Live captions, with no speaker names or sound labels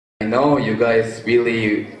know you guys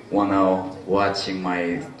really wanna watching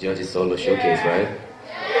my Georgie solo showcase, right?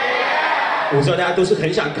 我知道大家都是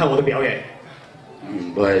很想看我的表演。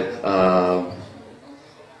But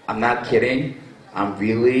I'm not kidding. I'm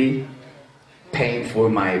really paying for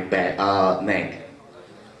my back, neck.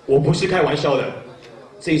 我不是开玩笑的，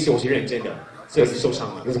这一次我是认真的，这次受伤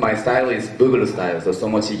了。Because my style is Boogaloo style, so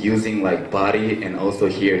much using like body and also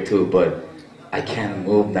here too, but I can't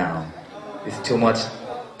move now. It's too much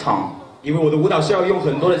tongue. 因为我的舞蹈是要用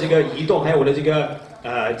很多的这个移动，还有我的这个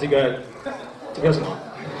这个叫什么？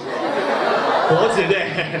脖子对。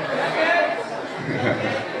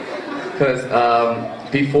Because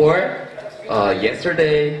before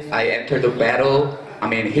yesterday I entered the battle. I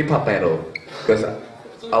mean hip hop battle. Because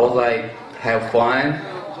I was like have fun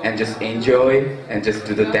and just enjoy and just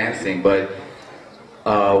do the dancing. But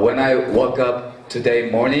when I woke up today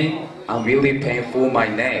morning, I'm really painful my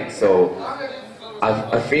neck. So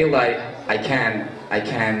I feel like I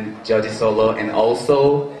can judge solo and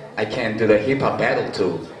also I can do the hip hop battle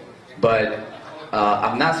too. But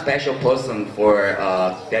I'm not special person for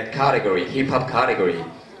that category, hip hop category.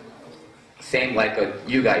 Same like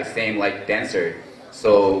you guys, same like dancer.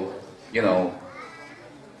 So you know,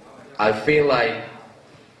 I feel like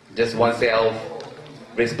just oneself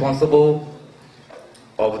responsible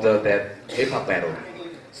of that hip hop battle.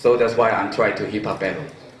 So that's why I'm trying to hip hop battle.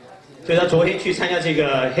 所以他昨天去参加这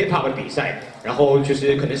个 hip hop 的比赛，然后就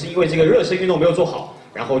是可能是因为这个热身运动没有做好，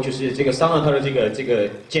然后就是这个伤到他的这个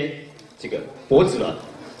脖子了，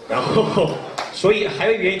然后所以还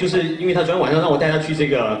有一个原因就是因为他昨天晚上让我带他去这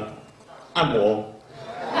个按摩，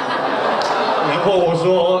然后我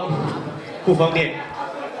说不方便，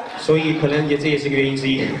所以可能这也是个原因之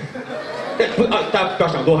一。但不大家不要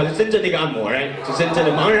想多，还是真正那个按摩，是真正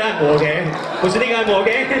的盲人按摩 ，OK， 不是那个按摩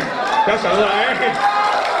 ，OK， 不要想多来。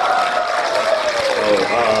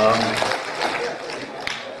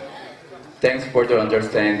Thanks for the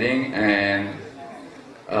understanding, and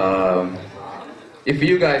if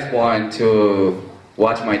you guys want to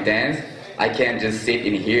watch my dance, I can just sit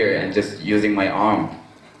in here and just using my arm.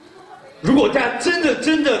 如果大家真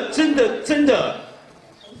的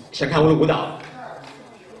想看我的舞蹈，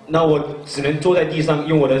那我只能坐在地上，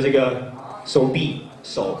用我的这个手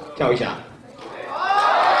跳一下。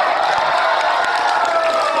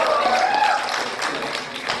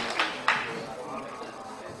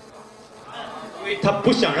因为他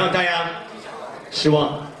不想让大家失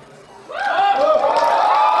望。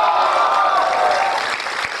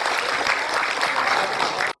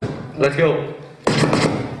Let's go.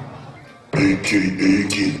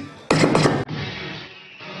 A.K.A.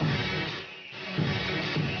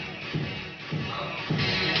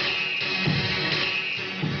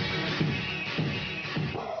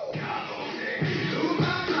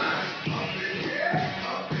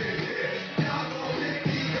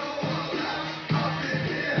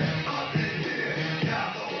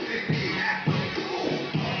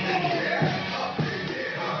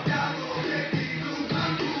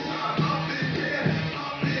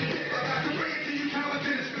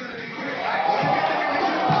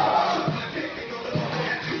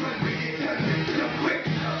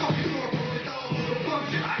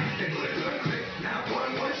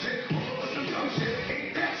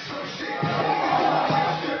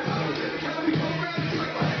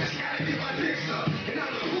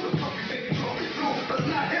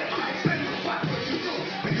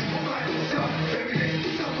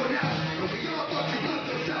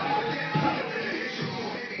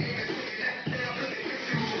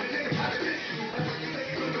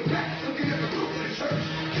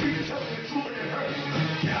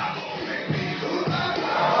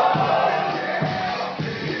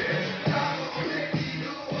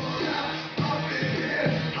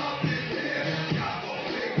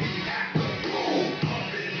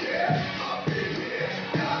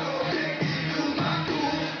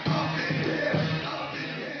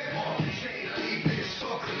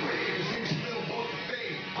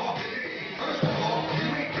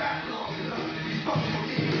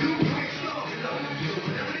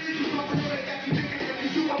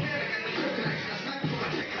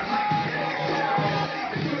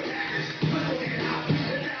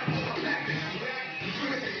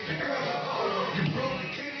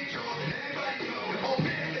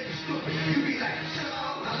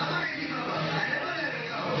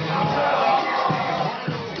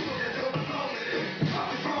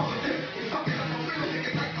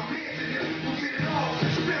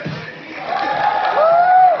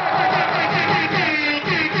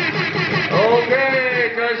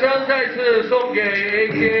 OK， 掌声再次送给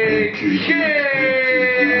A.K.A.